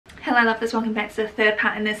Hello lovers, welcome back to the third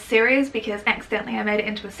part in this series because accidentally I made it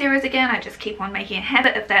into a series again. I just keep on making a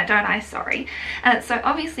habit of that, don't I? Sorry. So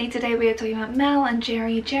obviously today we are talking about Mel and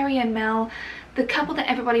Geri, Geri and Mel, the couple that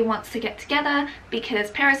everybody wants to get together because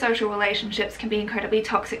parasocial relationships can be incredibly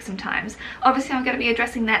toxic sometimes. Obviously I'm going to be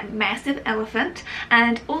addressing that massive elephant,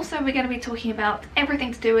 and also we're going to be talking about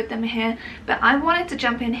everything to do with them here, but I wanted to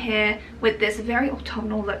jump in here with this very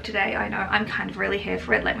autumnal look today. I know, I'm kind of really here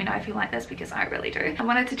for it. Let me know if you like this because I really do. I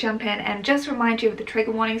wanted to jump in and just remind you of the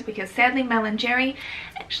trigger warnings because sadly Mel and Geri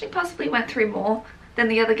actually possibly went through more than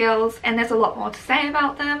the other girls, and there's a lot more to say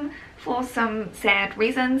about them for some sad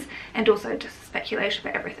reasons, and also just speculation for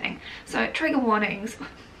everything. So trigger warnings: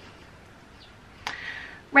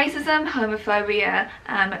 racism, homophobia,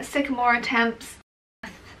 sycamore attempts,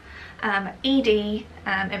 ED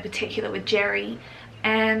in particular with Geri,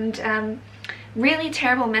 and really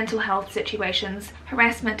terrible mental health situations,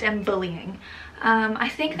 harassment and bullying. I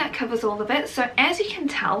think that covers all of it. So as you can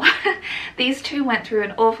tell, these two went through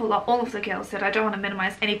an awful lot. All of the girls did. I don't want to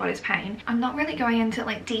minimize anybody's pain. I'm not really going into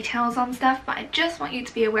like details on stuff, but I just want you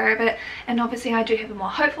to be aware of it. And obviously I do have a more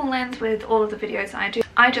hopeful lens with all of the videos I do.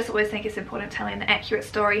 I just always think it's important telling the accurate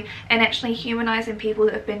story and actually humanizing people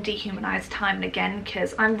that have been dehumanized time and again,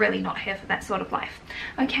 because I'm really not here for that sort of life.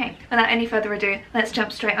 Okay, without any further ado, let's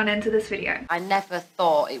jump straight on into this video. I never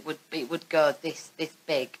thought it would go this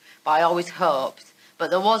big, but I always hoped. But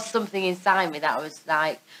there was something inside me that was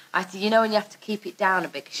like, I said, you know, when you have to keep it down a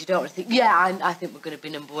bit because you don't want to think, yeah, I think we're going to be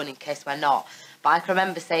 #1 in case we're not. But I can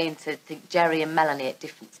remember saying to Geri and Melanie at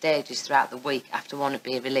different stages throughout the week after one had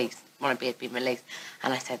been released,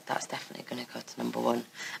 and I said, that's definitely going to go to #1. And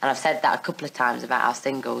I've said that a couple of times about our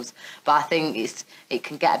singles, but I think it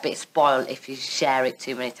can get a bit spoiled if you share it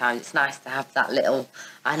too many times. It's nice to have that little,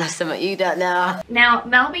 I know something you don't know. Now,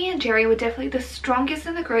 Melby and Geri were definitely the strongest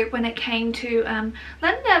in the group when it came to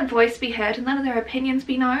letting their voice be heard and letting their opinions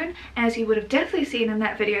be known, as you would have definitely seen in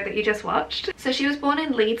that video that you just watched. So she was born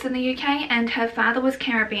in Leeds in the UK, and her father was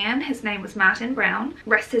Caribbean. His name was Martin Brown.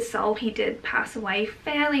 Rest his soul, he did pass away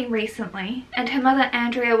fairly recently. And her mother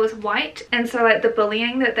Andrea was white, and so like the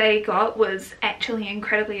bullying that they got was actually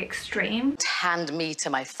incredibly extreme. Hand me to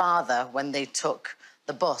my father when they took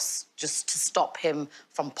the bus just to stop him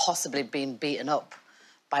from possibly being beaten up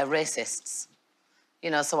by racists.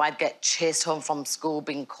 You know, so I'd get chased home from school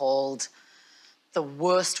being called the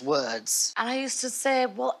worst words. And I used to say,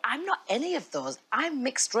 well, I'm not any of those. I'm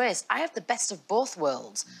mixed race. I have the best of both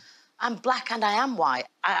worlds. I'm black and I am white.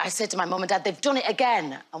 I said to my mum and dad, they've done it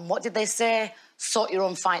again. And what did they say? Sort your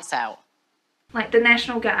own fights out. Like, the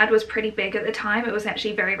National Guard was pretty big at the time. It was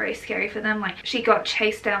actually very, very scary for them. Like, she got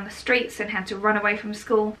chased down the streets and had to run away from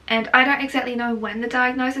school. And I don't exactly know when the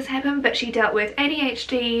diagnosis happened, but she dealt with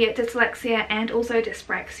ADHD, dyslexia, and also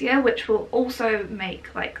dyspraxia, which will also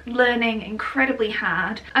make, like, learning incredibly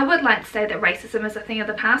hard. I would like to say that racism is a thing of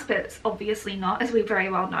the past, but it's obviously not, as we very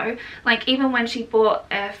well know. Like, even when she bought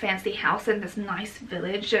a fancy house in this nice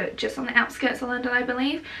village just on the outskirts of London, I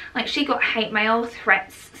believe, like, she got hate mail,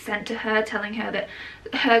 threats sent to her telling her that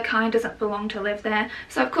her kind doesn't belong to live there.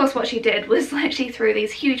 So of course what she did was, like, she threw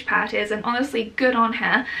these huge parties, and honestly good on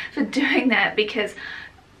her for doing that, because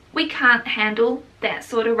we can't handle that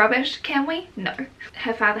sort of rubbish, can we? No.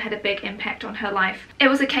 Her father had a big impact on her life. It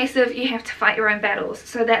was a case of you have to fight your own battles,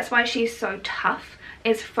 so that's why she's so tough,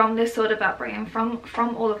 is from this sort of upbringing,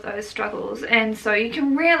 from all of those struggles. And so you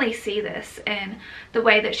can really see this in the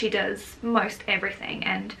way that she does most everything,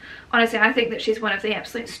 and honestly I think that she's one of the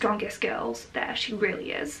absolute strongest girls there. She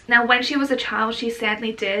really is. Now, when she was a child, she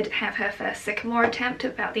sadly did have her first sycamore attempt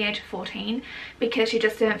at about the age of 14 because she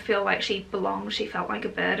just didn't feel like she belonged. She felt like a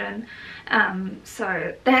burden.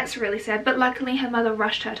 So that's really sad, but luckily her mother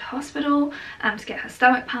rushed her to hospital to get her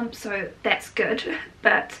stomach pumped, so that's good.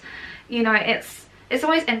 But you know, it's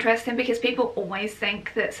always interesting because people always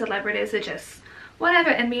think that celebrities are just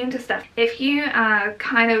whatever, immune to stuff. If you are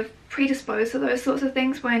kind of predisposed to those sorts of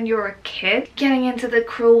things when you're a kid, getting into the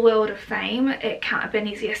cruel world of fame, it can't have been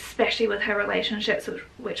easy, especially with her relationships,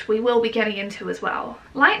 which we will be getting into as well.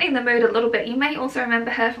 Lightening the mood a little bit, you may also remember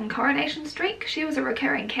her from Coronation Street. She was a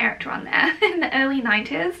recurring character on there in the early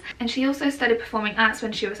 90s, and she also studied performing arts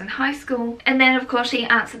when she was in high school. And then of course she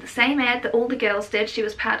answered the same ad that all the girls did. She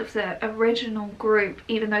was part of the original group,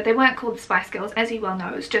 even though they weren't called the Spice Girls, as you well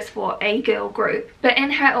know. It was just for a girl group. But in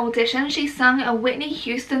her audition she sung a Whitney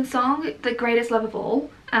Houston song, The Greatest Love of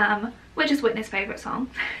All, which is Whitney's favourite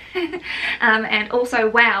song. And also,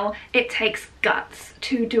 wow, it takes guts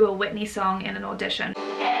to do a Whitney song in an audition.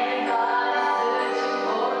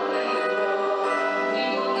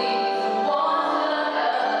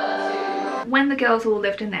 when the girls all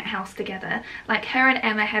lived in that house together, like her and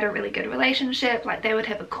Emma had a really good relationship. Like they would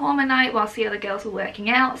have a korma night whilst the other girls were working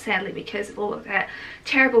out, sadly because of all of that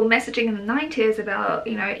terrible messaging in the 90s about,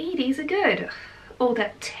 you know, EDs are good, all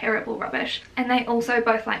that terrible rubbish. And they also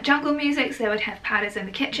both like jungle music, so they would have parties in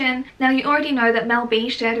the kitchen. Now you already know that Mel B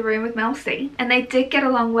shared a room with Mel C, and they did get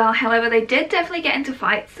along well. However, they did definitely get into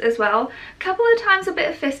fights as well. A couple of times a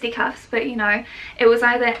bit of fisticuffs, but you know, it was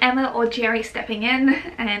either Emma or Geri stepping in,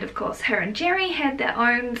 and of course her and Geri had their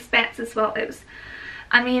own spats as well. It was,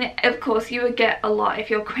 I mean, of course you would get a lot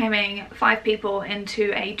if you're cramming 5 people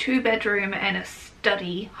into a 2-bedroom and a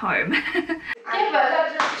study home. Yeah, but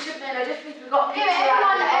that just shouldn't mean I just think we've got pictures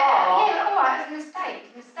alright, it's a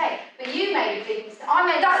mistake, But you made a big mistake. I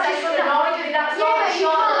made a mistake for annoyed with that song.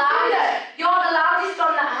 You're the loudest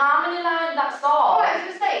on that harmony line, that's all. It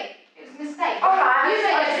was a mistake. Alright, you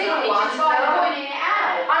made a big one, so I'm pointing it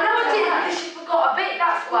out. I know I didn't, because you forgot a bit,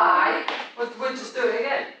 that's why. We'll just do it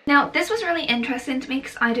again. Now, this was really interesting to me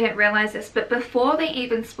because I didn't realise this, but before they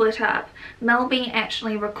even split up, Mel B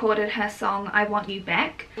actually recorded her song I Want You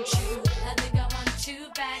Back.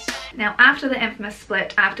 Now, after the infamous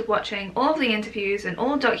split, after watching all of the interviews and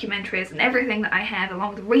all documentaries and everything that I have,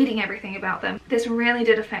 along with reading everything about them, this really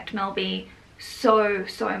did affect Mel B so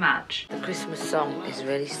much. The Christmas song is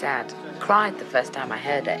really sad. I cried the first time I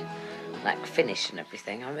heard it, like finish and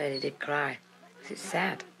everything. I really did cry. It's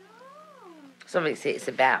sad. So obviously it's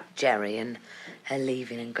about Geri and her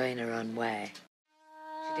leaving and going her own way.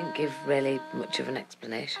 She didn't give really much of an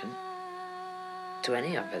explanation to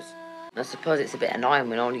any of us. I suppose it's a bit annoying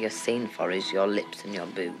when all you're seen for is your lips and your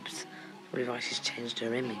boobs. Probably why she's changed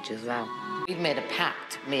her image as well. We'd made a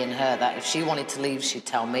pact, me and her, that if she wanted to leave, she'd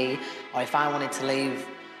tell me, or if I wanted to leave,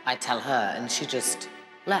 I'd tell her, and she just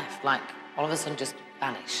left, like, all of a sudden just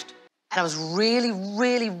vanished. And I was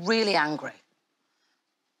really angry,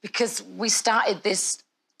 because we started this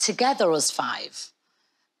together, us 5,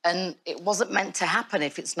 and it wasn't meant to happen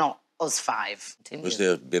if it's not us 5. Was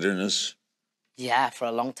there bitterness? Yeah, for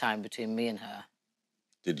a long time between me and her.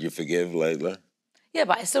 Did you forgive Layla? Yeah,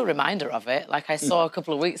 but I still remind her of it. Like I saw a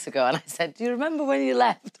couple of weeks ago and I said, do you remember when you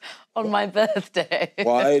left on my birthday?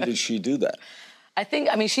 Why did she do that?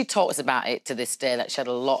 I mean, she talks about it to this day, that she had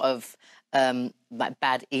a lot of like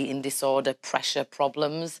bad eating disorder, pressure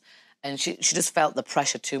problems, and she just felt the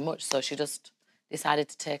pressure too much, so she just decided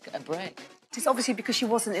to take a break. It's obviously because she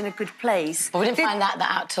wasn't in a good place. But we didn't find that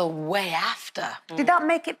out till way after. Did that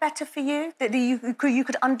make it better for you? That you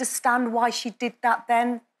could understand why she did that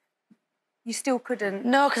then? You still couldn't?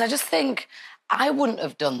 No, because I just think I wouldn't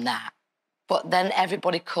have done that. But then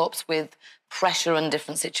everybody copes with pressure and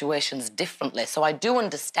different situations differently. So I do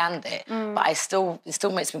understand it, but it still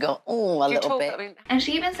makes me go, oh, a little bit. And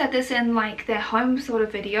she even said this in like their home sort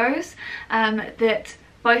of videos, that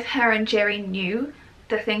both her and Geri knew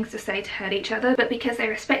the things to say to hurt each other, but because they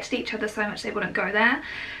respected each other so much they wouldn't go there.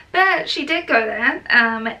 But she did go there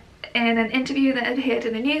in an interview that appeared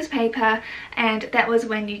in the newspaper, and that was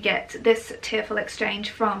when you get this tearful exchange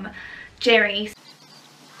from Geri.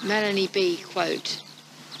 Melanie B quote,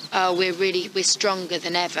 "Oh, we're stronger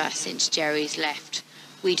than ever since Geri's left.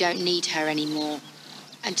 We don't need her anymore."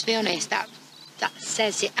 And to be honest, that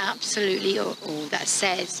says it absolutely all. That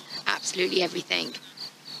says absolutely everything.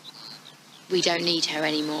 We don't need her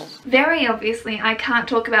anymore. Very obviously, I can't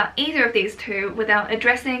talk about either of these two without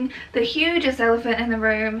addressing the hugest elephant in the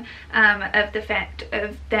room, of the fact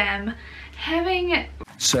of them having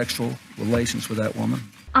sexual relations with that woman.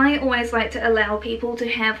 I always like to allow people to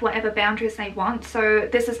have whatever boundaries they want, so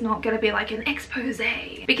this is not going to be like an expose,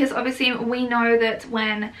 because obviously we know that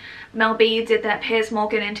when Mel B did that Piers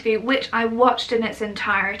Morgan interview, which I watched in its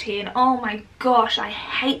entirety, and oh my gosh, I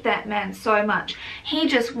hate that man so much. He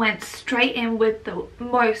just went straight in with the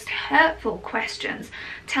most hurtful questions,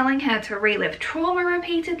 telling her to relive trauma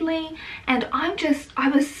repeatedly, and I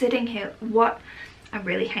was sitting here, what? I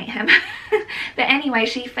really hate him. But anyway,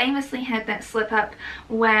 she famously had that slip up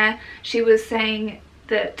where she was saying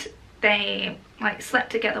that they like slept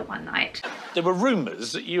together one night. There were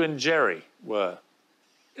rumours that you and Geri were,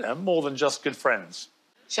 you know, more than just good friends.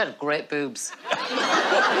 She had great boobs.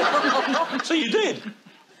 So you did?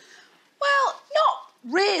 Well, not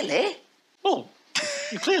really. Well,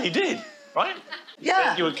 you clearly did, right? You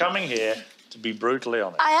said you were coming here to be brutally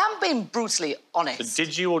honest. I am being brutally honest. But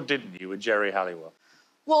did you or didn't you with Geri Halliwell?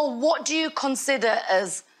 Well, what do you consider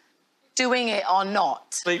as doing it or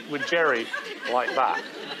not? Sleep with Geri like that?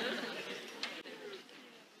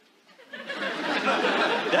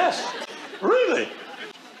 Yes. Really?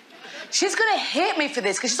 She's going to hate me for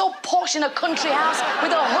this because she's all posh in a country house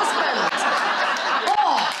with her husband.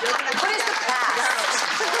 Oh, but it's the past.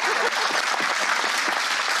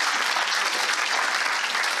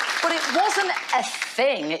 But it wasn't a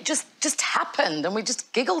thing. It just happened, and we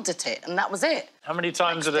just giggled at it, and that was it. How many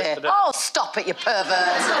times did it? Oh, stop it, you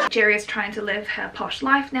pervert! Geri is trying to live her posh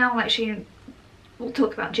life now. Like, we'll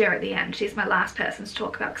talk about Geri at the end. She's my last person to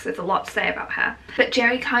talk about because there's a lot to say about her. But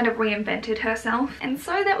Geri kind of reinvented herself, and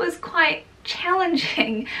so that was quite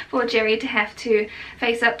challenging for Geri to have to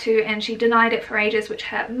face up to, and she denied it for ages, which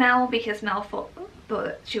hurt Mel because Mel thought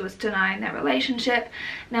that she was denying their relationship.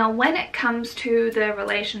 Now, when it comes to the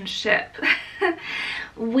relationship,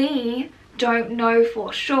 we don't know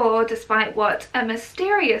for sure, despite what a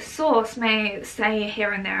mysterious source may say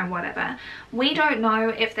here and there and whatever. We don't know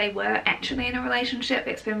if they were actually in a relationship.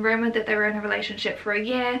 It's been rumoured that they were in a relationship for a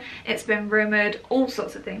year. It's been rumoured, all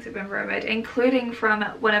sorts of things have been rumoured, including from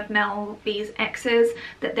one of Mel B's exes,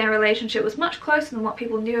 that their relationship was much closer than what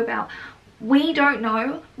people knew about. We don't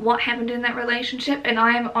know what happened in that relationship, and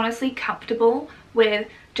I am honestly comfortable with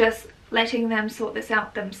just letting them sort this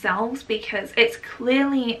out themselves, because it's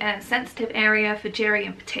clearly a sensitive area for Geri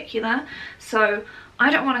in particular. So I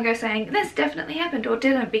don't want to go saying this definitely happened or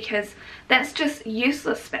didn't, because that's just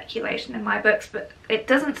useless speculation in my books. But it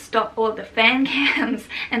doesn't stop all of the fan cams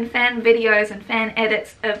and fan videos and fan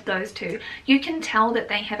edits of those two. You can tell that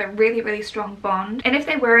they have a really, really strong bond, and if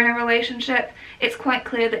they were in a relationship, it's quite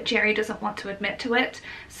clear that Geri doesn't want to admit to it.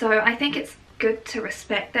 So I think it's good to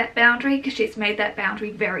respect that boundary, because she's made that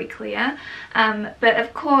boundary very clear. But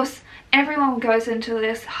of course, everyone goes into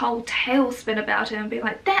this whole tailspin about it and be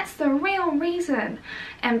like, that's the real reason.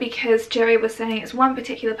 And because Geri was saying it's one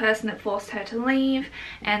particular person that forced her to leave,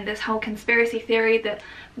 and this whole conspiracy theory that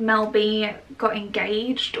Mel B got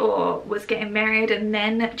engaged or was getting married and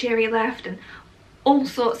then Geri left, and all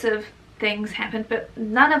sorts of things happened, but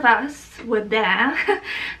none of us were there.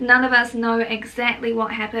 None of us know exactly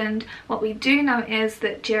what happened. What we do know is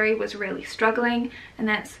that Geri was really struggling, and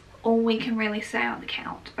that's all we can really say on the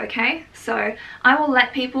count, okay? So I will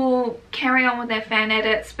let people carry on with their fan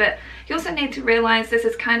edits, but you also need to realize this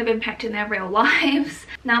is kind of impacting their real lives.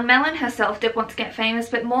 Now, Melon herself did want to get famous,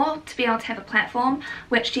 but more to be able to have a platform,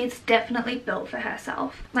 which she's definitely built for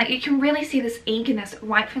herself. Like, you can really see this eagerness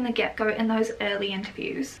right from the get-go in those early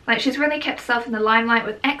interviews. Like, she's really kept herself in the limelight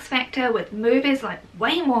with X Factor, with movies, like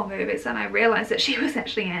way more movies than I realized that she was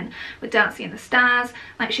actually in, with Dancing in the Stars.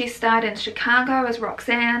 Like, she starred in Chicago as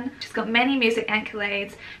Roxanne. She's got many music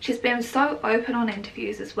accolades. She's been so open on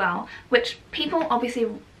interviews as well, which people obviously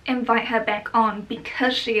invite her back on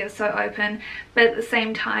because she is so open, but at the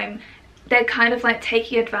same time they're kind of like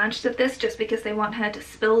taking advantage of this just because they want her to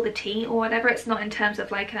spill the tea or whatever. It's not in terms of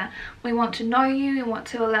like we want to know you, we want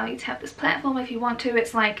to allow you to have this platform if you want to.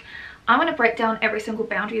 It's like, I want to break down every single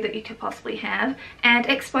boundary that you could possibly have and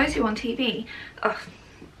expose you on TV. Ugh.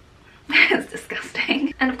 It's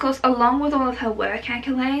disgusting. And of course, along with all of her work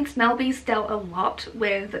accolades, Mel B's dealt a lot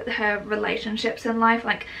with her relationships in life,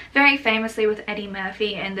 like very famously with Eddie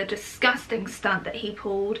Murphy and the disgusting stunt that he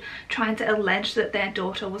pulled trying to allege that their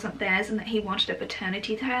daughter wasn't theirs and that he wanted a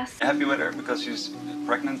paternity test. Happy with her because she's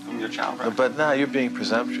pregnant from your child, right? But now you're being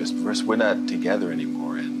presumptuous. First, we're not together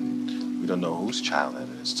anymore, and we don't know whose child it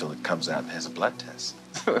is till it comes out and has a blood test.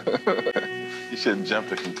 You shouldn't jump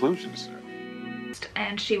to conclusions, sir.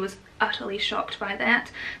 And she was utterly shocked by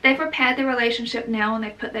that. They've repaired their relationship now and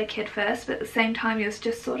they've put their kid first, but at the same time it was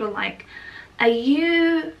just sort of like, are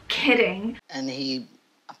you kidding? And he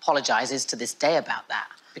apologises to this day about that,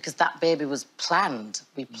 because that baby was planned.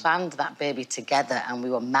 We planned that baby together and we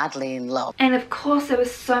were madly in love. And of course there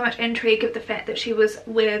was so much intrigue of the fact that she was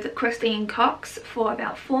with Christine Cox for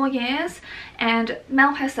about 4 years, and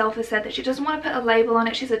Mel herself has said that she doesn't want to put a label on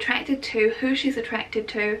it. She's attracted to who she's attracted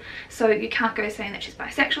to, so you can't go saying that she's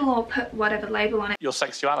bisexual or put whatever label on it. Your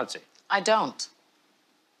sexuality? I don't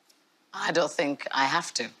think I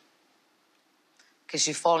have to, because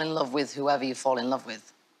you fall in love with whoever you fall in love with.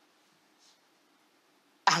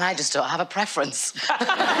 And I just don't have a preference.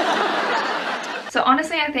 So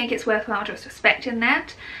honestly, I think it's worthwhile just respecting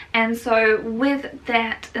that. And so with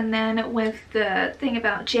that, and then with the thing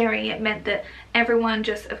about Geri, it meant that everyone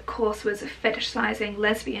just, of course, was fetishizing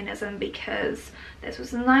lesbianism because this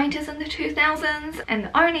was the 90s and the 2000s, and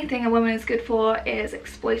the only thing a woman is good for is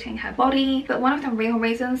exploiting her body. But one of the real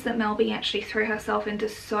reasons that Mel B actually threw herself into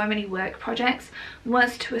so many work projects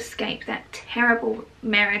was to escape that terrible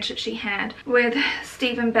marriage that she had with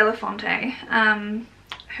Stephen Belafonte,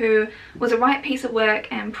 who was a right piece of work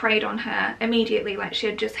and preyed on her immediately. Like, she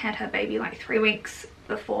had just had her baby like 3 weeks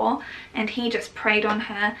before, and he just preyed on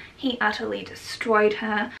her. He utterly destroyed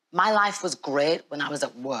her. My life was great when I was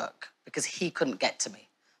at work because he couldn't get to me.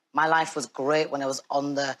 My life was great when I was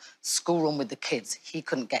on the schoolroom with the kids. He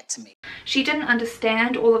couldn't get to me. She didn't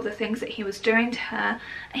understand all of the things that he was doing to her.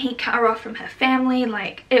 He cut her off from her family.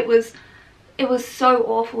 Like, it was so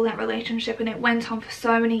awful, that relationship, and it went on for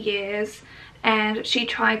so many years. And she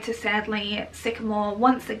tried to sadly Sycamore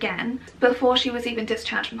once again. Before she was even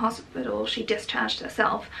discharged from hospital, she discharged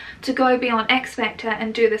herself to go be on X Factor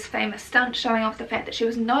and do this famous stunt showing off the fact that she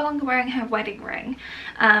was no longer wearing her wedding ring,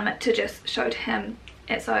 to just show to him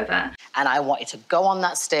it's over. And I wanted to go on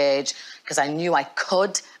that stage because I knew I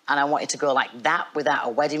could, and I wanted to go like that without a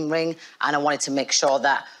wedding ring, and I wanted to make sure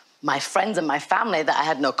that my friends and my family that I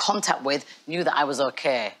had no contact with knew that I was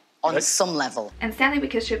okay. On some level. And sadly,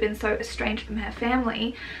 because she'd been so estranged from her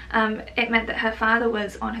family, it meant that her father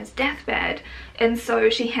was on his deathbed, and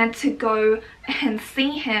so she had to go and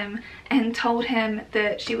see him and told him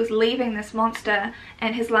that she was leaving this monster,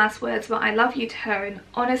 and his last words were, "I love you" to her. And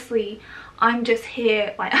honestly, I'm just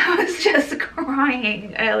here, like, I was just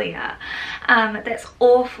crying earlier. That's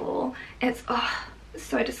awful. It's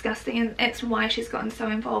so disgusting, and it's why she's gotten so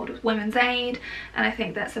involved with Women's Aid, and I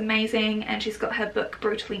think that's amazing. And she's got her book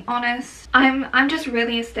Brutally Honest. I'm just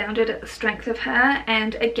really astounded at the strength of her,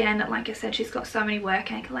 and again, like I said, she's got so many work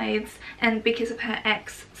accolades, and because of her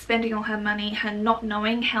ex spending all her money, her not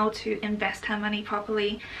knowing how to invest her money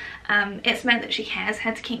properly, it's meant that she has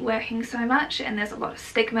had to keep working so much, and there's a lot of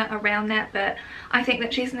stigma around that. But I think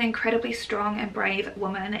that she's an incredibly strong and brave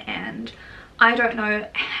woman, and I don't know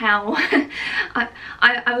how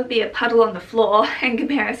I would be a puddle on the floor in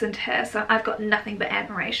comparison to her, so I've got nothing but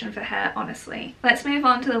admiration for her, honestly. Let's move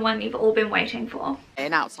on to the one you've all been waiting for.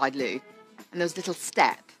 An outside loo, and there was a little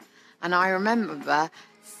step, and I remember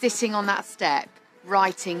sitting on that step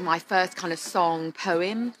writing my first kind of song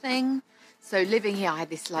poem thing. So living here, I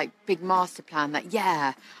had this like big master plan that,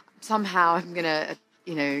 yeah, somehow I'm gonna,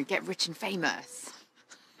 you know, get rich and famous.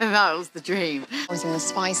 And that was the dream. I was in the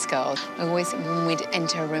Spice Girls. Always, when we'd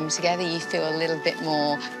enter a room together, you feel a little bit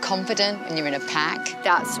more confident when you're in a pack.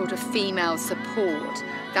 That sort of female support,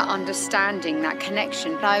 that understanding, that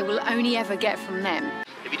connection, I will only ever get from them.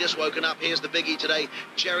 If you just woken up, here's the biggie today.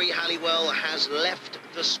 Geri Halliwell has left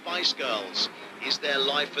the Spice Girls. Is there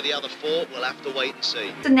life for the other four? We'll have to wait and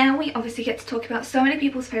see. So now we obviously get to talk about so many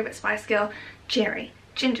people's favourite Spice Girl, Geri.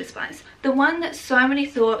 Ginger Spice, the one that so many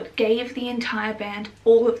thought gave the entire band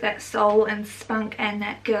all of that soul and spunk and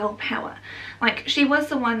that girl power. Like, she was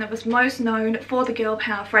the one that was most known for the girl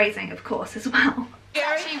power phrasing, of course, as well.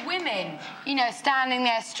 Actually, women, you know, standing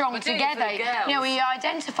there strong together. You know, we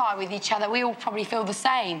identify with each other. We all probably feel the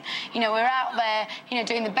same. You know, we're out there, you know,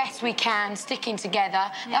 doing the best we can, sticking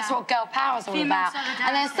together. Yeah. That's what girl power's all about.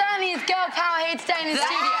 And there certainly is girl power here today in the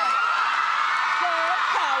studio. Girl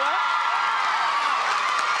power.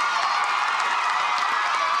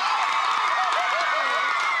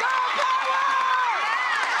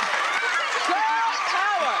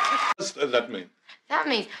 What does that mean? That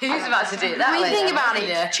means... Who's about to do it that way? Think then? about it.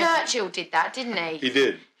 Yeah. Churchill did that, didn't he? He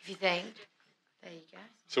did. If you think. There you go.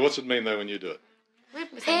 So what's it mean, though, when you do it?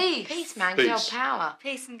 Peace. Peace, man. Peace. Girl power.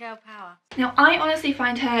 Peace and girl power. Now, I honestly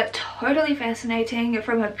find her totally fascinating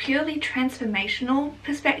from a purely transformational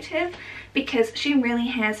perspective, because she really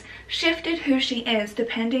has shifted who she is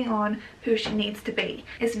depending on who she needs to be.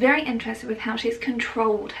 It's very interesting with how she's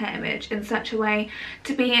controlled her image in such a way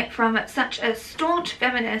to be from such a staunch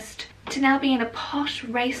feminist to now being a posh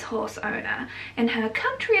racehorse owner in her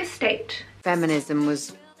country estate. Feminism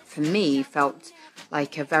was, for me, felt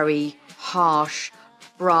like a very harsh,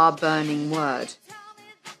 bra-burning word.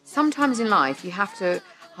 Sometimes in life you have to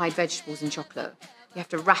hide vegetables in chocolate. You have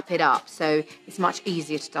to wrap it up so it's much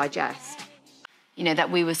easier to digest. You know, that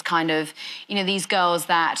we was kind of, you know, these girls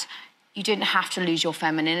that you didn't have to lose your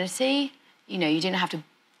femininity. You know, you didn't have to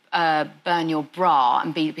burn your bra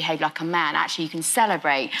and behave like a man. Actually, you can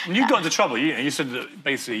celebrate. And you got into trouble. You said that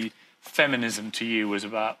basically feminism to you was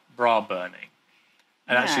about bra burning.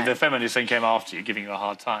 And actually the feminist thing came after you, giving you a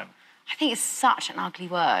hard time. I think it's such an ugly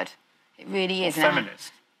word. It really is.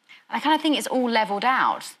 Feminist. And I kind of think it's all levelled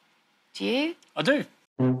out. Do you? I do.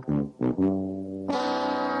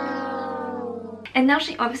 And now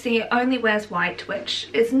she obviously only wears white, which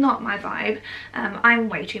is not my vibe. I'm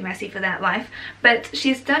way too messy for that life. But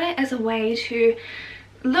she's done it as a way to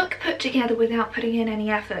look put together without putting in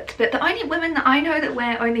any effort. But the only women that I know that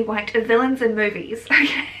wear only white are villains in movies,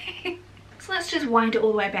 okay? So let's just wind it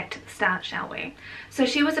all the way back to the start. start, shall we? So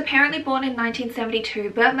she was apparently born in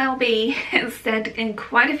 1972, but Mel B has said in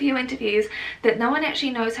quite a few interviews that no one actually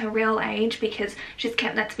knows her real age because she's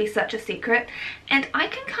kept that to be such a secret. And I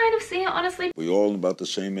can kind of see it, honestly. We all about the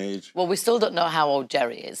same age? Well, we still don't know how old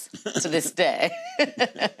Geri is to this day.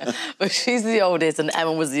 But she's the oldest and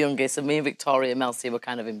Emma was the youngest, and me and Victoria and Mel C were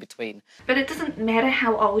kind of in between. But it doesn't matter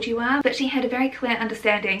how old you are, but she had a very clear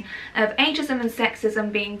understanding of ageism and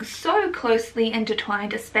sexism being so closely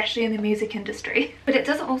intertwined, especially in the music industry. But it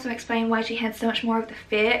doesn't also explain why she had so much more of the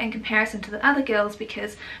fear in comparison to the other girls,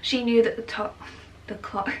 because she knew that the clock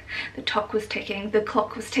was ticking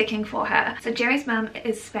for her. So Geri's mum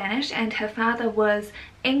is Spanish and her father was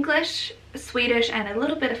English, Swedish and a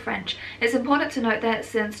little bit of French. It's important to note that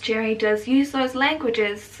since Geri does use those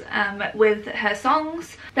languages with her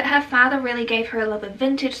songs, but her father really gave her a love of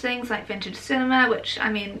vintage things like vintage cinema, which, I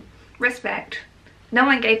mean, respect. No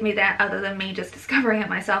one gave me that other than me just discovering it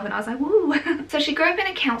myself, and I was like, woo! So she grew up in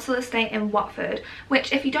a council estate in Watford,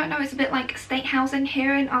 which, if you don't know, is a bit like state housing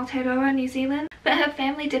here in Aotearoa, New Zealand. But her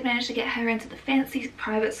family did manage to get her into the fancy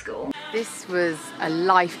private school. This was a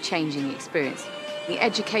life-changing experience. The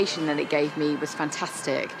education that it gave me was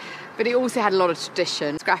fantastic, but it also had a lot of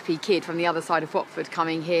tradition. Scrappy kid from the other side of Watford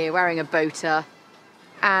coming here, wearing a boater,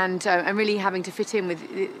 and really having to fit in with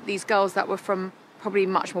these girls that were from probably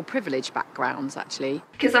much more privileged backgrounds, actually.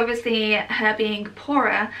 Because obviously her being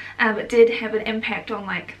poorer did have an impact on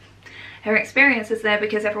like her experiences there,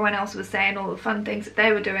 because everyone else was saying all the fun things that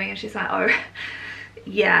they were doing and she's like, oh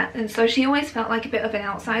yeah. And so she always felt like a bit of an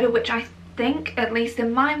outsider, which I think, at least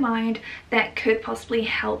in my mind, that could possibly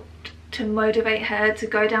help to motivate her to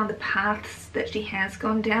go down the paths that she has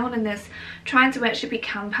gone down and this trying to actually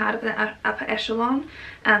become part of the upper echelon,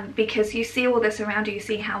 because you see all this around you, you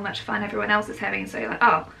see how much fun everyone else is having, so you're like,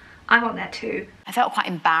 oh, I want that too. I felt quite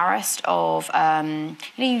embarrassed of, you know,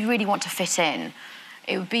 you really want to fit in.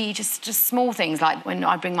 It would be just small things, like when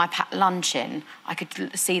I bring my packed lunch in, I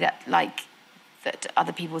could see that, like, that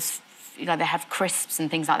other people's, you know, they have crisps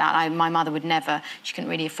and things like that. My mother would never, she couldn't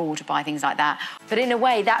really afford to buy things like that. But in a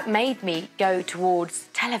way, that made me go towards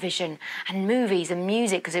television and movies and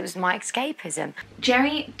music because it was my escapism.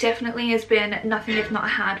 Geri definitely has been nothing if not a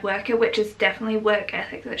hard worker, which is definitely work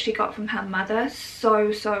ethic that she got from her mother.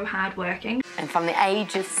 So hard working. And from the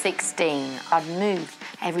age of 16, I've moved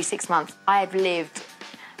every 6 months. I have lived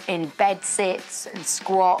in bed sits and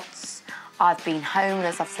squats. I've been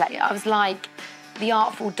homeless, I've slept. I was like the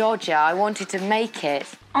Artful Dodger. I wanted to make it.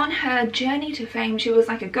 On her journey to fame, she was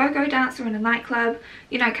like a go-go dancer in a nightclub,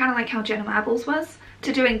 you know, kind of like how Jenna Marbles was,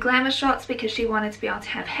 to doing glamour shots because she wanted to be able to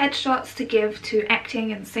have headshots to give to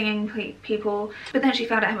acting and singing people. But then she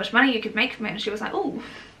found out how much money you could make from it and she was like, oh,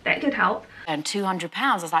 that could help. And £200,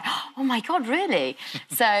 I was like, oh my God, really?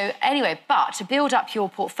 So anyway, but to build up your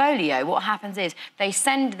portfolio, what happens is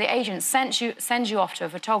the agent sends you off to a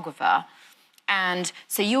photographer. And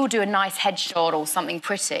so you'll do a nice headshot or something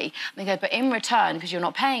pretty. And they go, but in return, because you're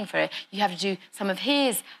not paying for it, you have to do some of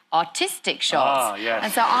his artistic shots. Ah, yes.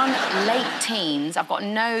 And so I'm late teens. I've got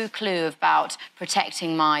no clue about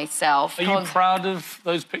protecting myself. Are you proud of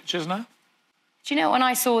those pictures now? Do you know, when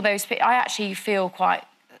I saw those pictures, I actually feel quite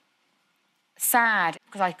sad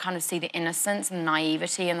because I kind of see the innocence and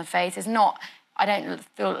naivety in the face. It's not, I don't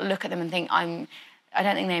look at them and think I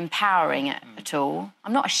don't think they're empowering it at all.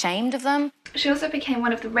 I'm not ashamed of them. She also became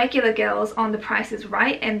one of the regular girls on The Price is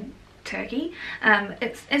Right in Turkey.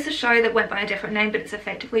 It's a show that went by a different name, but it's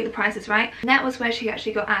effectively The Price is Right. And that was where she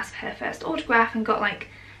actually got asked her first autograph and got like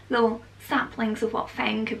little samplings of what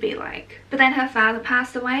fame could be like. But then her father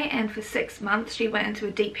passed away and for 6 months she went into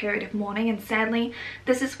a deep period of mourning, and sadly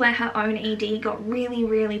this is where her own ED got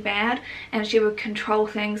really bad and she would control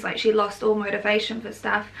things, like she lost all motivation for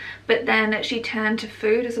stuff. But then she turned to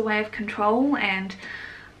food as a way of control, and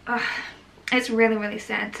it's really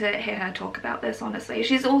sad to hear her talk about this, honestly.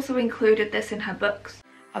 She's also included this in her books.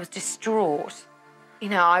 I was distraught. You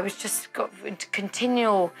know, I was just got into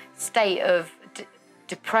continual state of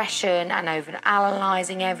depression and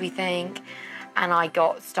over-analysing everything, and I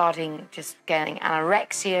starting just getting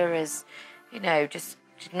anorexia as, you know, just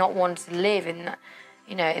did not want to live in,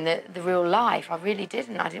 you know, in the real life. I really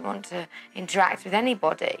didn't. I didn't want to interact with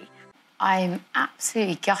anybody. I'm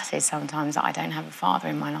absolutely gutted sometimes that I don't have a father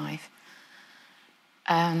in my life.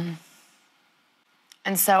 And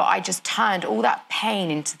so I just turned all that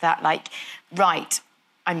pain into that, like, right,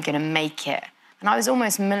 I'm going to make it. And I was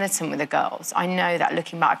almost militant with the girls. I know that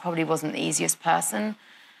looking back, I probably wasn't the easiest person.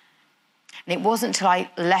 And it wasn't until I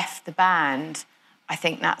left the band, I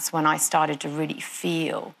think that's when I started to really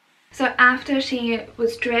feel So after she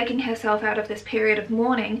was dragging herself out of this period of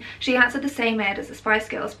mourning, she answered the same ad as the Spice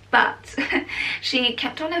Girls, but she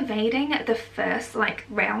kept on evading the first like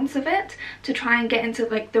rounds of it to try and get into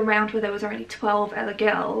like the round where there was already 12 other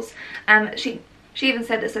girls. She even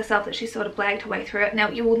said this herself, that she sort of blagged her way through it. Now,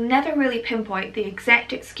 you will never really pinpoint the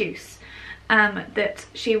exact excuse that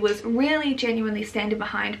she was really genuinely standing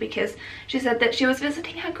behind, because she said that she was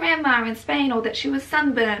visiting her grandma in Spain, or that she was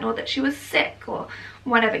sunburned, or that she was sick, or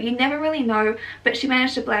whatever. You never really know, but she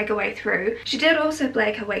managed to blag her way through. She did also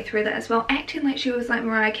blag her way through that as well, acting like she was like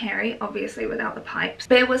Mariah Carey, obviously without the pipes.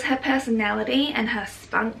 But it was her personality and her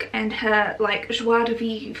spunk and her like joie de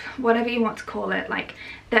vivre, whatever you want to call it, like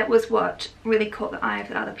that was what really caught the eye of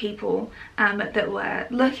the other people that were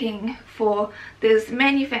looking for this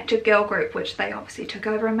manufactured girl group, which they obviously took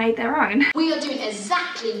over and made their own. We are doing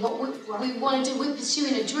exactly what we want to do. We're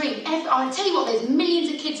pursuing a dream. I'll tell you what, there's millions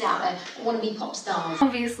of kids out there who want to be pop stars.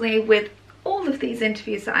 Obviously, with all of these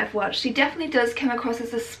interviews that I've watched, she definitely does come across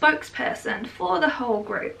as a spokesperson for the whole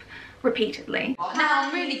group repeatedly. Now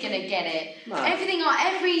I'm really gonna get it. No.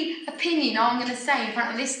 Every opinion I'm gonna say in front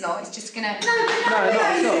of this lot is just gonna. No,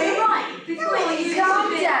 right.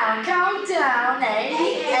 Calm down.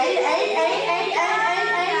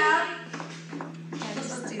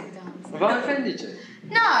 Have I offended you?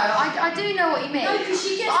 No, I do know what you mean. No, because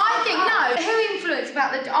she gets. I think no. Who influenced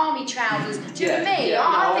about the army trousers? Do you know me?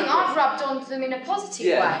 I think I've rubbed onto them in a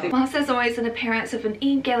positive way. Whilst there's always an appearance of an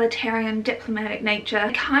egalitarian, diplomatic nature,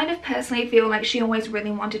 I kind of personally feel like she always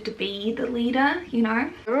really wanted to be the leader, you know?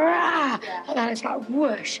 That is like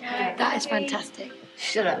whoosh. That is fantastic.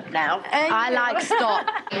 Shut up now. I like stop.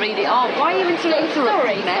 Read it on. Why are you interrupting?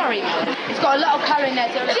 Sorry. It's got a lot of colour in there.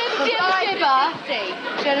 So do you know what I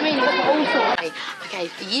mean? You've got all sorts. Okay,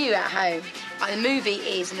 for you at home, the movie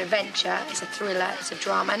is an adventure, it's a thriller, it's a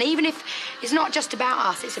drama, and even if it's not just about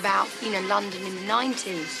us, it's about, you know, London in the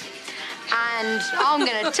 90s. And I'm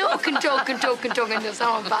going to talk until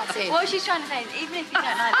someone butts in. What she's trying to say is, even if you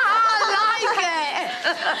don't like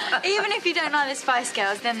even if you don't like the Spice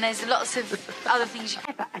Girls, then there's lots of other things.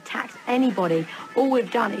 Never attacked anybody. All we've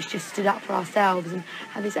done is just stood up for ourselves and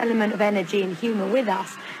have this element of energy and humour with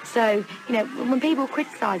us. So, you know, when people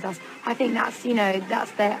criticise us, I think that's, you know,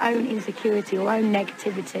 that's their own insecurity or own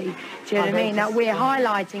negativity. Do you know what I mean? That we're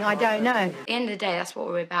highlighting, I don't know. At the end of the day, that's what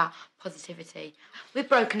we're about, positivity. We've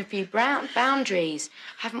broken a few boundaries,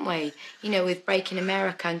 haven't we? You know, with breaking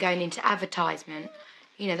America and going into advertisement.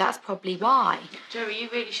 You know, that's probably why. Geri, you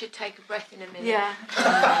really should take a breath in a minute. Yeah.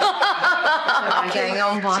 I'm getting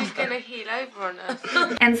on one. She's going to heel over on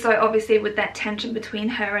us. And so obviously with that tension between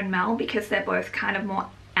her and Mel, because they're both kind of more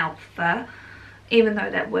alpha, even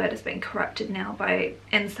though that word has been corrupted now by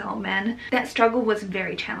incel men, that struggle was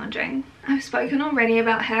very challenging. I've spoken already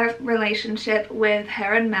about her relationship with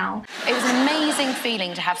her and Mel. It was an amazing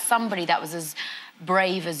feeling to have somebody that was as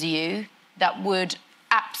brave as you, that would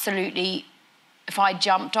absolutely, if I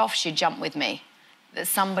jumped off, she'd jump with me. That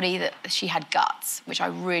somebody that she had guts, which I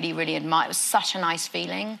really, really admire. It was such a nice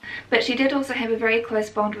feeling. But she did also have a very close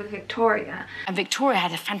bond with Victoria. And Victoria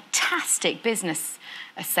had a fantastic business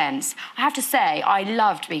sense. I have to say, I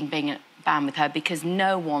loved being a band with her, because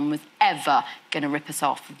no one was ever going to rip us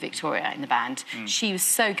off with Victoria in the band. She was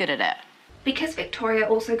so good at it. Because Victoria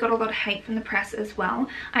also got a lot of hate from the press as well,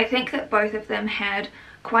 I think that both of them had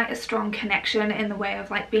quite a strong connection in the way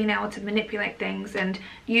of like being able to manipulate things and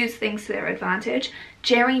use things to their advantage.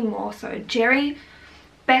 Geri more so. Geri,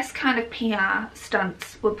 best kind of PR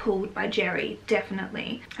stunts were pulled by Geri,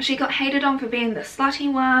 definitely. She got hated on for being the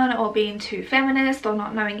slutty one, or being too feminist, or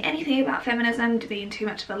not knowing anything about feminism, to being too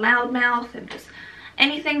much of a loudmouth, and just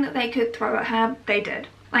anything that they could throw at her, they did.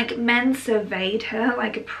 Like, men surveyed her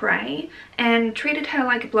like a prey and treated her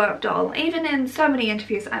like a blow-up doll. Even in so many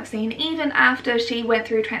interviews I've seen, even after she went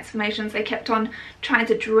through transformations, they kept on trying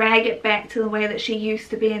to drag it back to the way that she used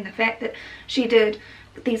to be, and the fact that she did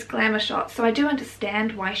these glamour shots. So I do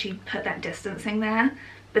understand why she put that distancing there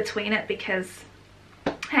between it, because,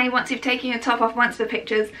 hey, once you've taken your top off once for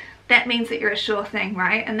pictures, that means that you're a sure thing,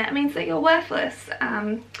 right? And that means that you're worthless.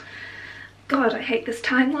 God, I hate this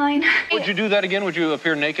timeline. Would you do that again? Would you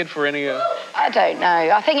appear naked for any... I don't know.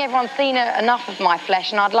 I think everyone's seen enough of my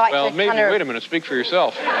flesh, and I'd like to maybe, wait a minute, speak for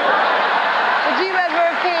yourself. Would you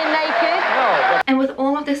ever appear naked? No. And with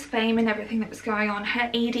all of this fame and everything that was going on,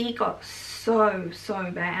 her ED got so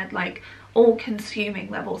bad. Like, all-consuming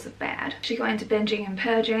levels of bad. She got into binging and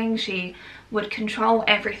purging. She would control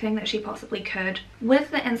everything that she possibly could.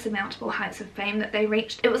 With the insurmountable heights of fame that they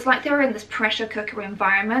reached, it was like they were in this pressure cooker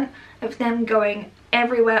environment of them going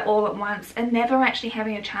everywhere all at once and never actually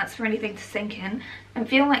having a chance for anything to sink in and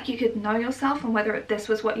feel like you could know yourself and whether this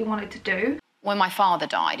was what you wanted to do. When my father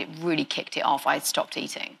died, it really kicked it off. I had stopped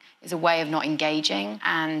eating. It's a way of not engaging,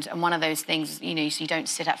 and one of those things, you know, so you don't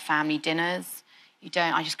sit at family dinners.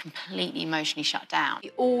 I just completely emotionally shut down.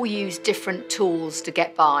 We all use different tools to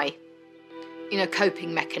get by, you know,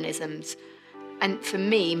 coping mechanisms. And for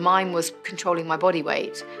me, mine was controlling my body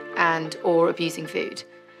weight or abusing food.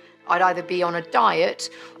 I'd either be on a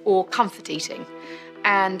diet or comfort eating.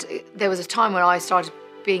 And there was a time when I started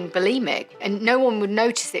being bulimic, and no one would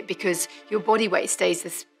notice it because your body weight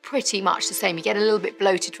stays pretty much the same. You get a little bit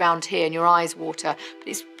bloated round here and your eyes water, but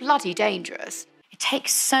it's bloody dangerous. It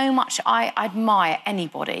takes so much. I admire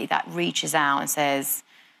anybody that reaches out and says,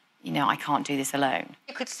 you know, I can't do this alone.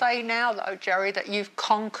 You could say now, though, Geri, that you've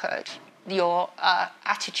conquered your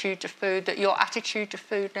attitude to food, that your attitude to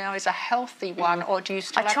food now is a healthy one, or do you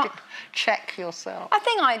still have to check yourself? I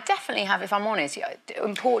think I definitely have, if I'm honest.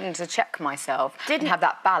 Important to check myself and have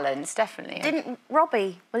that balance, definitely. Didn't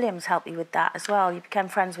Robbie Williams help you with that as well? You became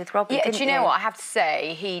friends with Robbie, yeah, didn't do you know what? I have to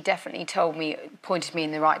say, he definitely pointed me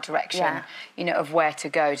in the right direction, you know, of where to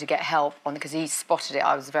go to get help on, because he spotted it.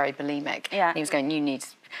 I was very bulimic. Yeah. And he was going, you need...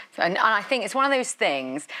 And I think it's one of those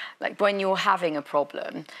things, like when you're having a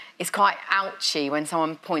problem, it's quite ouchy when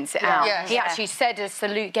someone points it out. He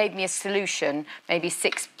actually gave me a solution maybe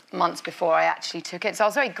 6 months before I actually took it. So I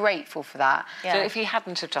was very grateful for that. So if you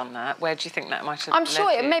hadn't have done that, where do you think that might have I'm sure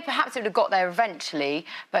led perhaps it would have got there eventually,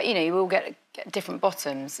 but, you know, you will get different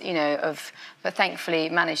bottoms, you know, but thankfully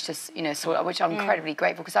managed to, you know, sort out, which I'm incredibly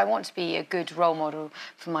grateful, because I want to be a good role model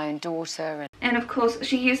for my own daughter. And of course,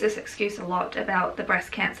 she used this excuse a lot about the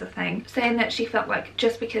breast cancer thing, saying that she felt like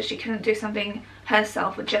just because she couldn't do something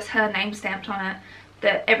herself with just her name stamped on it,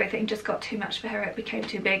 that everything just got too much for her, it became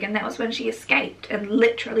too big, and that was when she escaped and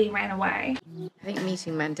literally ran away. I think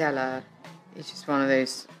meeting Mandela is just one of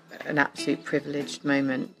those, an absolute privileged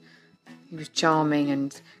moment. He was charming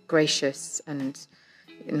and gracious and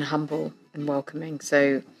humble and welcoming.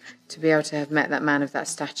 So to be able to have met that man of that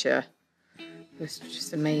stature was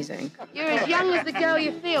just amazing. You're as young as the girl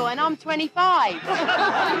you feel, and I'm 25.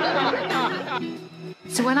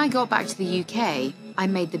 So when I got back to the UK, I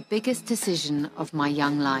made the biggest decision of my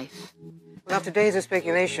young life. Well, after days of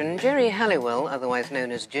speculation, Geri Halliwell, otherwise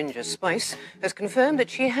known as Ginger Spice, has confirmed that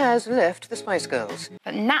she has left the Spice Girls.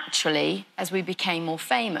 But naturally, as we became more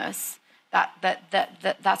famous,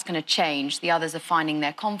 that's going to change. The others are finding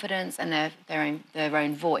their confidence and their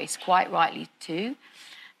own voice, quite rightly too.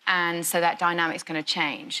 And so that dynamic's going to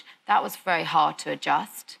change. That was very hard to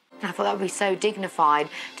adjust. And I thought that would be so dignified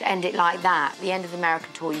to end it like that. The end of the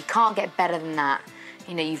American tour, you can't get better than that.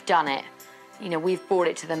 You know, you've done it. You know, we've brought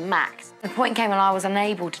it to the max. The point came when I was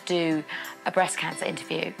unable to do a breast cancer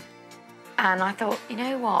interview. And I thought, you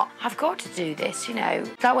know what, I've got to do this, you know.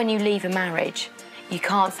 It's like when you leave a marriage, you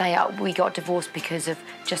can't say, oh, we got divorced because of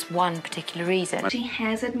just one particular reason. She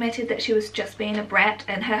has admitted that she was just being a brat,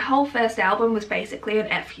 and her whole first album was basically an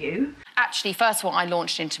F you. Actually, first of all, I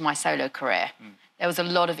launched into my solo career. There was a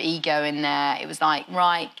lot of ego in there. It was like,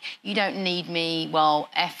 right, you don't need me, well,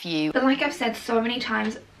 F you. But like I've said so many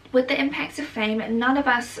times, with the impacts of fame, none of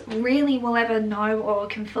us really will ever know or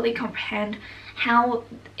can fully comprehend how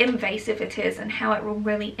invasive it is and how it will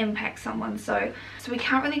really impact someone. So we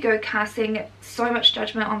can't really go casting so much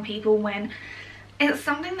judgment on people when it's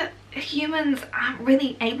something that humans aren't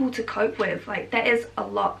really able to cope with. Like, that is a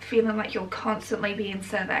lot, feeling like you're constantly being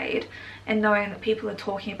surveyed and knowing that people are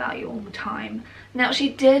talking about you all the time. Now, she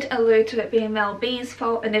did allude to it being Mel B's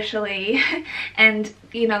fault initially, and,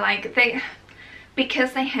 you know, like,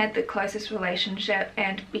 because they had the closest relationship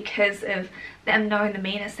and because of them knowing the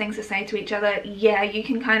meanest things to say to each other, yeah, you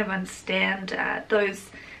can kind of understand those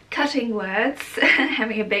cutting words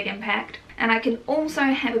having a big impact. And I can also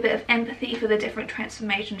have a bit of empathy for the different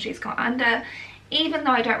transformations she's gone under, even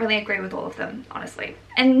though I don't really agree with all of them, honestly.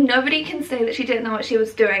 And nobody can say that she didn't know what she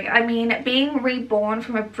was doing. I mean, being reborn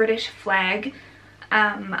from a British flag,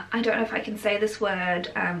 I don't know if I can say this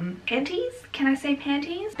word, panties? Can I say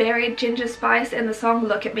panties? Buried Ginger Spice in the song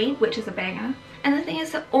Look at Me, which is a banger. And the thing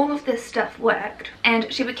is that all of this stuff worked,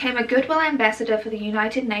 and she became a Goodwill Ambassador for the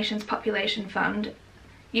United Nations Population Fund,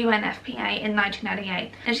 UNFPA, in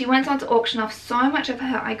 1998. And she went on to auction off so much of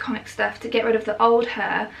her iconic stuff to get rid of the old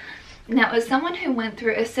her, Now, as someone who went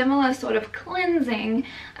through a similar sort of cleansing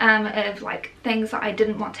of like things that I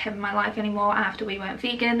didn't want to have in my life anymore after we went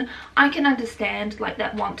vegan, I can understand like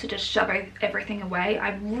that want to just shove everything away.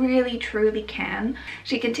 I really truly can.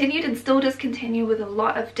 She continued and still does continue with a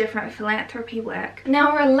lot of different philanthropy work.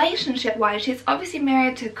 Now, relationship wise, she's obviously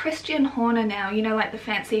married to Christian Horner now, you know, like the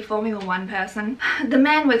fancy Formula 1 person, the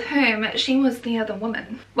man with whom she was the other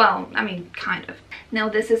woman. Well, I mean, kind of. Now,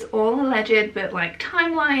 this is all alleged, but like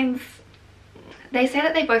timelines, they say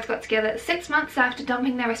that they both got together 6 months after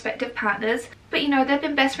dumping their respective partners, but you know, they've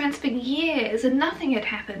been best friends for years and nothing had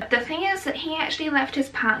happened. The thing is that he actually left his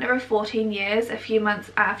partner of 14 years a few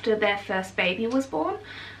months after their first baby was born,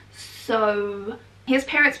 so his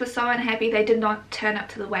parents were so unhappy they did not turn up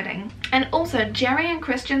to the wedding. And also, Geri and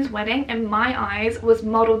Christian's wedding, in my eyes, was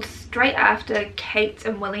modelled straight after Kate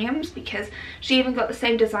and William's, because she even got the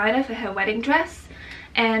same designer for her wedding dress,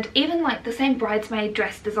 and even like the same bridesmaid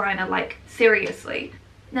dress designer, like seriously.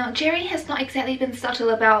 Now, Geri has not exactly been subtle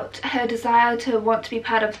about her desire to want to be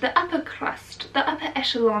part of the upper crust, the upper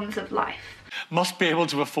echelons of life. Must be able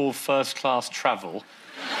to afford first-class travel with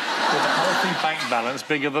a healthy bank balance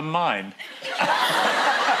bigger than mine.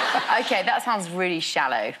 Okay, that sounds really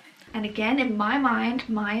shallow. And again, in my mind,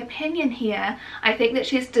 my opinion here, I think that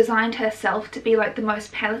she's designed herself to be like the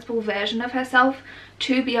most palatable version of herself,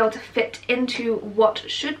 to be able to fit into what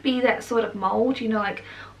should be that sort of mold, you know, like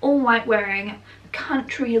all white wearing,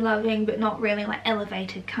 country loving but not really like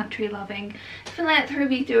elevated country loving,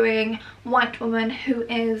 philanthropy doing white woman who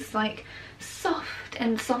is like soft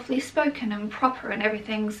and softly spoken and proper, and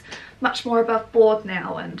everything's much more above board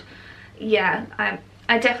now. And yeah,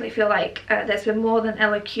 I definitely feel like there's been more than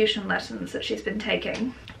elocution lessons that she's been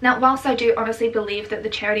taking. Now, whilst I do honestly believe that the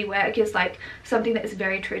charity work is like something that is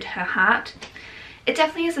very true to her heart, it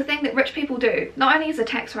definitely is a thing that rich people do, not only as a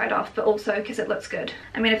tax write-off, but also because it looks good.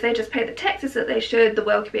 I mean, if they just pay the taxes that they should, the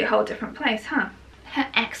world could be a whole different place, huh? Her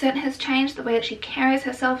accent has changed, the way that she carries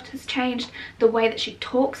herself has changed, the way that she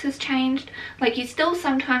talks has changed. Like, you still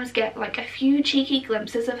sometimes get like a few cheeky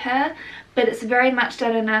glimpses of her, but it's very much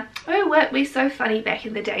done in a, oh, weren't we so funny back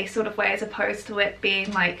in the day sort of way, as opposed to it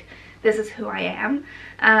being like, this is who I am.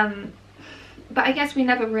 But I guess we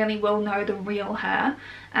never really will know the real her.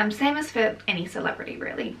 Same as for any celebrity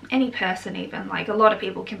really, any person even. Like, a lot of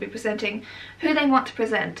people can be presenting who they want to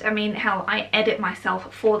present. I mean, hell, I edit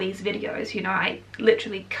myself for these videos, you know, I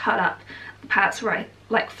literally cut up the parts where I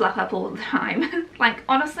like fluff up all the time. Like,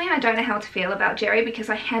 honestly, I don't know how to feel about Geri, because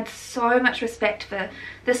I had so much respect for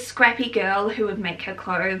this scrappy girl who would make her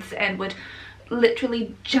clothes and would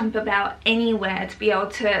literally jump about anywhere to be able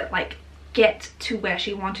to like get to where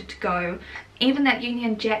she wanted to go. Even that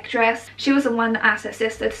Union Jack dress, she was the one that asked her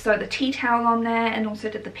sister to sew the tea towel on there and also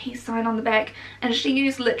did the peace sign on the back, and she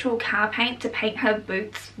used literal car paint to paint her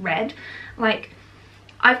boots red. Like,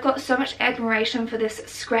 I've got so much admiration for this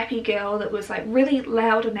scrappy girl that was like really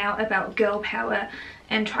loud and out about girl power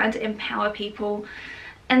and trying to empower people.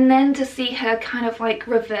 And then to see her kind of like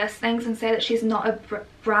reverse things and say that she's not a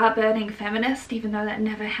bra burning feminist, even though that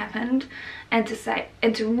never happened, and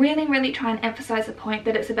to really try and emphasize the point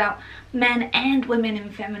that it's about men and women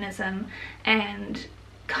in feminism, and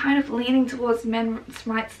kind of leaning towards men's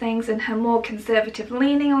rights things and her more conservative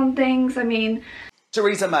leaning on things. I mean,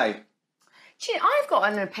 Theresa May. I've got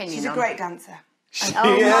an opinion. She's a great dancer. And, oh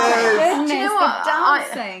my goodness, Do you know what?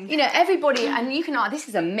 Dancing. You know, everybody, and you can, this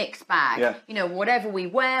is a mixed bag. Yeah. You know, whatever we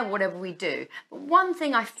wear, whatever we do. But one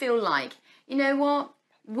thing I feel like, you know what?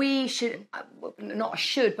 We should, not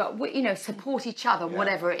should, but we, you know, support each other,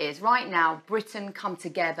 whatever it is. Right now, Britain, come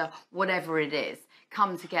together, whatever it is.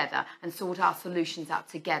 Come together and sort our solutions out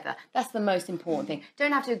together. That's the most important thing.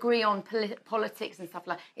 Don't have to agree on politics and stuff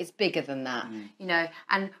like that. It's bigger than that, you know.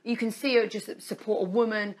 And you can see her just support a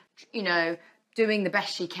woman, you know, doing the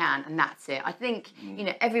best she can, and that's it. I think, you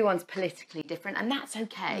know, everyone's politically different, and that's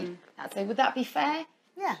okay. That's it. Would that be fair?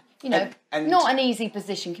 Yeah. You know, and not an easy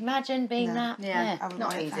position. Can you imagine being that? Yeah,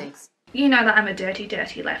 not easy. Thanks. You know that I'm a dirty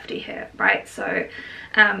lefty here, right? So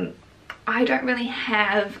I don't really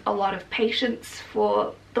have a lot of patience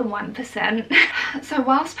for the 1%. So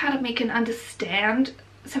whilst part of me can understand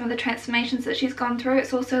some of the transformations that she's gone through,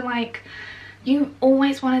 it's also like, you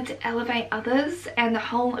always wanted to elevate others, and the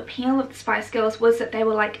whole appeal of the Spice Girls was that they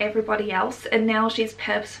were like everybody else, and now she's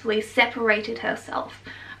purposefully separated herself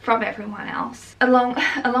from everyone else. Along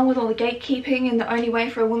with all the gatekeeping and the only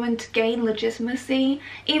way for a woman to gain legitimacy,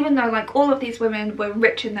 even though like all of these women were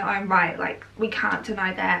rich in their own right, like we can't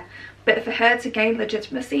deny that, but for her to gain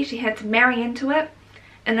legitimacy she had to marry into it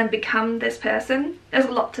and then become this person. There's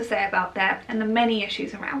a lot to say about that and the many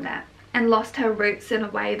issues around that, and lost her roots in a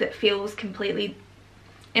way that feels completely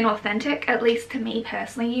inauthentic, at least to me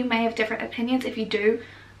personally. You may have different opinions. If you do,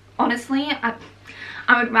 honestly,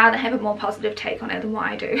 I would rather have a more positive take on it than what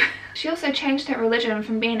I do. She also changed her religion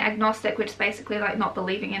from being agnostic, which is basically like not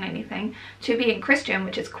believing in anything, to being Christian,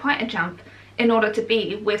 which is quite a jump, in order to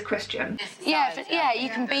be with Christian. Yeah, you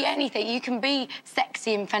can be anything. You can be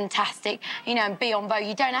sexy and fantastic, you know, and be on Vogue.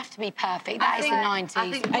 You don't have to be perfect. That is the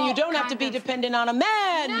 90s. And you don't have to be dependent on a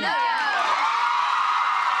man. No.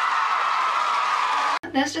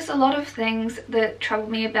 There's just a lot of things that trouble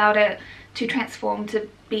me about it, to transform to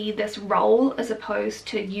be this role as opposed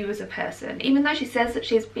to you as a person. Even though she says that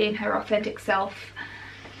she's being her authentic self,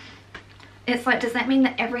 it's like, does that mean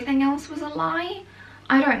that everything else was a lie?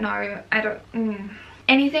 I don't know.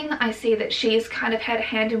 Anything that I see that she's kind of had a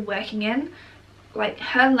hand in working in, like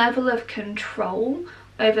her level of control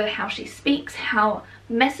over how she speaks, how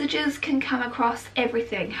messages can come across,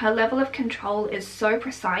 everything. Her level of control is so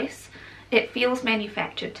precise. It feels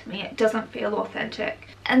manufactured to me. It doesn't feel authentic.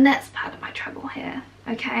 And that's part of my trouble here,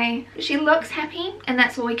 okay? She looks happy, and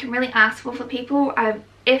that's all we can really ask for people.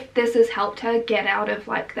 If this has helped her get out of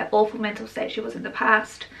like that awful mental state she was in the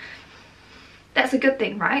past, that's a good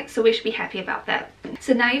thing, right? So we should be happy about that.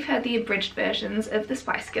 So now you've heard the abridged versions of the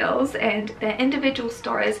Spice Girls and their individual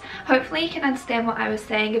stories. Hopefully you can understand what I was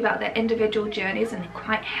saying about their individual journeys and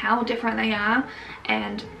quite how different they are,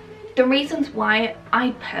 and the reasons why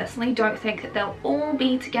I personally don't think that they'll all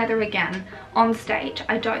be together again on stage.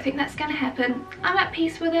 I don't think that's going to happen. I'm at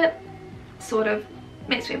peace with it, sort of.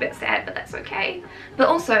 Makes me a bit sad, but that's okay. But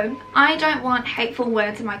also, I don't want hateful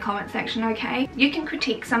words in my comment section, okay? You can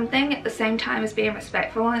critique something at the same time as being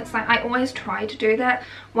respectful, and it's like, I always try to do that.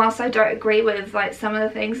 Whilst I don't agree with like some of the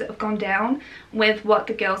things that have gone down with what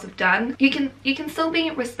the girls have done, you can still be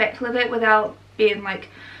respectful of it without being like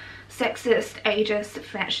sexist, ageist,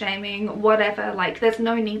 fat shaming, whatever. Like, there's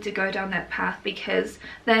no need to go down that path, because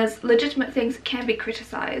there's legitimate things that can be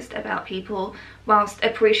criticized about people whilst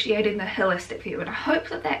appreciating the holistic view, and I hope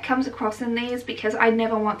that that comes across in these, because I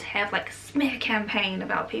never want to have like a smear campaign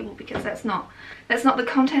about people, because that's not the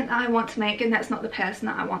content that I want to make, and that's not the person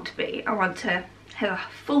that I want to be. I want to have a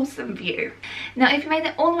fulsome view. Now, if you made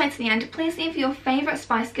it all the way to the end, please leave your favorite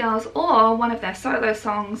Spice Girls or one of their solo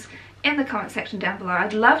songs in the comment section down below.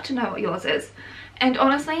 I'd love to know what yours is. And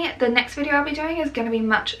honestly, the next video I'll be doing is going to be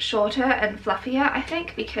much shorter and fluffier, I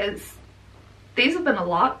think, because these have been a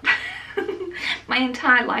lot. My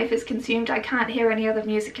entire life is consumed. I can't hear any other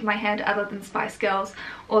music in my head other than Spice Girls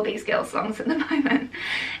or these girls' songs at the moment.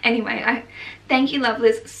 Anyway, I thank you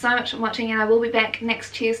lovelies so much for watching, and I will be back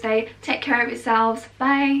next Tuesday. Take care of yourselves.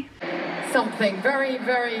 Bye. Something very,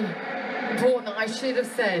 very important that I should have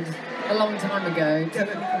said a long time ago to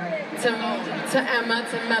Emma,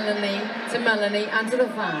 to Melanie, and to the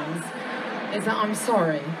fans is that I'm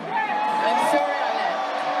sorry. I'm sorry I left.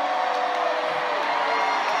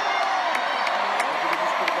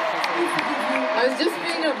 I was just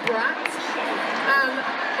being a brat,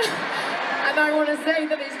 and I want to say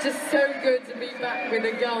that it's just so good to be back with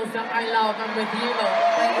the girls that I love and with you lot.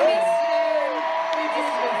 I miss you. We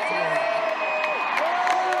just miss you.